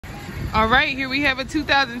All right, here we have a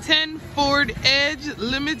 2010 Ford Edge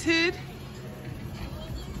Limited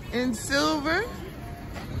in silver.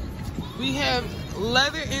 We have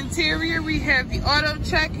leather interior. We have the auto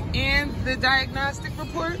check and the diagnostic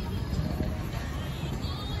report.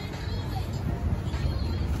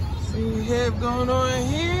 So we have going on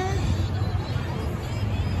here.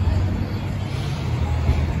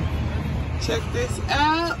 Check this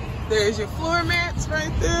out. There's your floor mats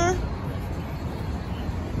right there.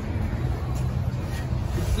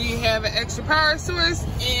 We have an extra power source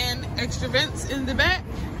and extra vents in the back.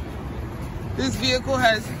 This vehicle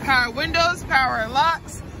has power windows, power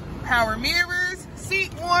locks, power mirrors,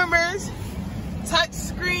 seat warmers, touch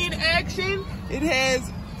screen action. It has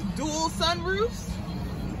dual sunroofs.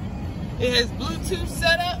 It has Bluetooth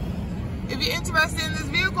setup. If you're interested in this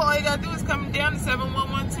vehicle, all you gotta do is come down to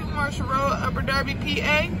 7112 Marshall Road, Upper Darby,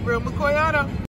 PA. Real Mckoy Auto.